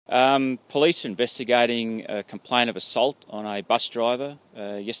Police are investigating a complaint of assault on a bus driver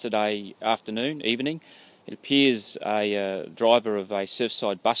yesterday evening. It appears a driver of a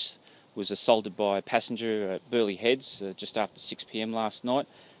Surfside bus was assaulted by a passenger at Burleigh Heads just after 6 p.m. last night.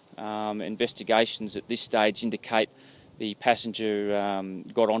 Investigations at this stage indicate the passenger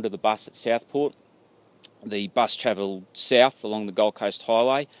got onto the bus at Southport. The bus travelled south along the Gold Coast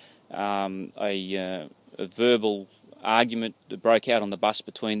Highway. A verbal argument broke out on the bus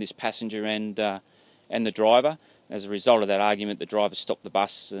between this passenger and the driver. As a result of that argument, the driver stopped the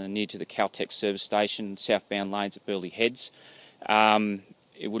bus near to the Caltex service station, southbound lanes at Burleigh Heads.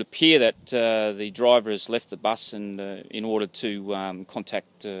 It would appear that the driver has left the bus and in order to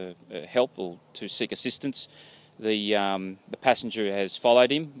contact help or to seek assistance. The passenger has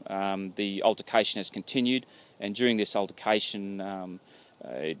followed him. The altercation has continued, and during this altercation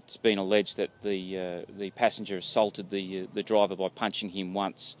it's been alleged that the passenger assaulted the driver by punching him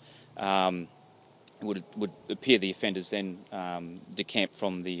once. It would appear the offenders then decamped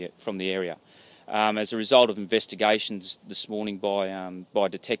from the area. As a result of investigations this morning by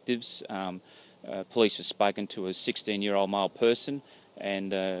detectives, police have spoken to a 16-year-old male person,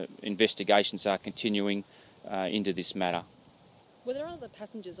 and investigations are continuing into this matter. Were there other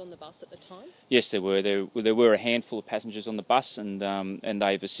passengers on the bus at the time? Yes, there were. There were a handful of passengers on the bus, and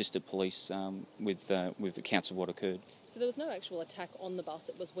they've assisted police with accounts of what occurred. So there was no actual attack on the bus,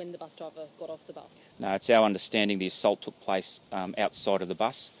 it was when the bus driver got off the bus? No, it's our understanding the assault took place outside of the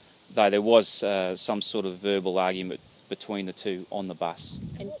bus, though there was some sort of verbal argument between the two on the bus.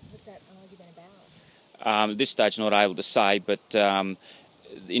 And what was that argument about? At this stage, not able to say, but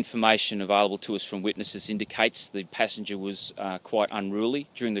the information available to us from witnesses indicates the passenger was quite unruly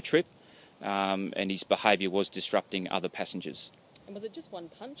during the trip, and his behaviour was disrupting other passengers. And was it just one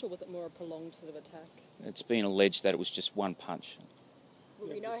punch, or was it more a prolonged sort of attack? It's been alleged that it was just one punch. Well,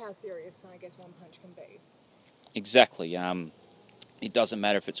 we know how serious, I guess, one punch can be. Exactly. It doesn't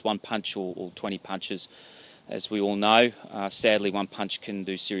matter if it's one punch or 20 punches. As we all know, sadly, one punch can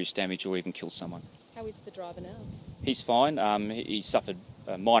do serious damage or even kill someone. How is the driver now? He's fine. He suffered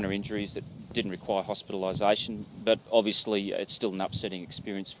minor injuries that didn't require hospitalisation, but obviously it's still an upsetting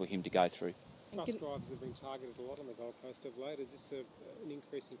experience for him to go through. Bus drivers have been targeted a lot on the Gold Coast of late. Is this an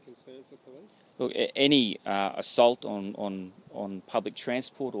increasing concern for police? Look, any assault on public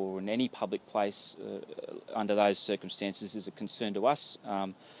transport or in any public place under those circumstances is a concern to us.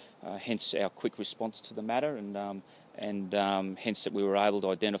 Hence our quick response to the matter, and hence that we were able to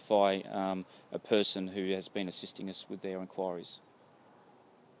identify a person who has been assisting us with their inquiries.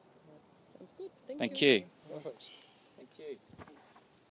 Sounds good. Thank Thank you. you. Perfect.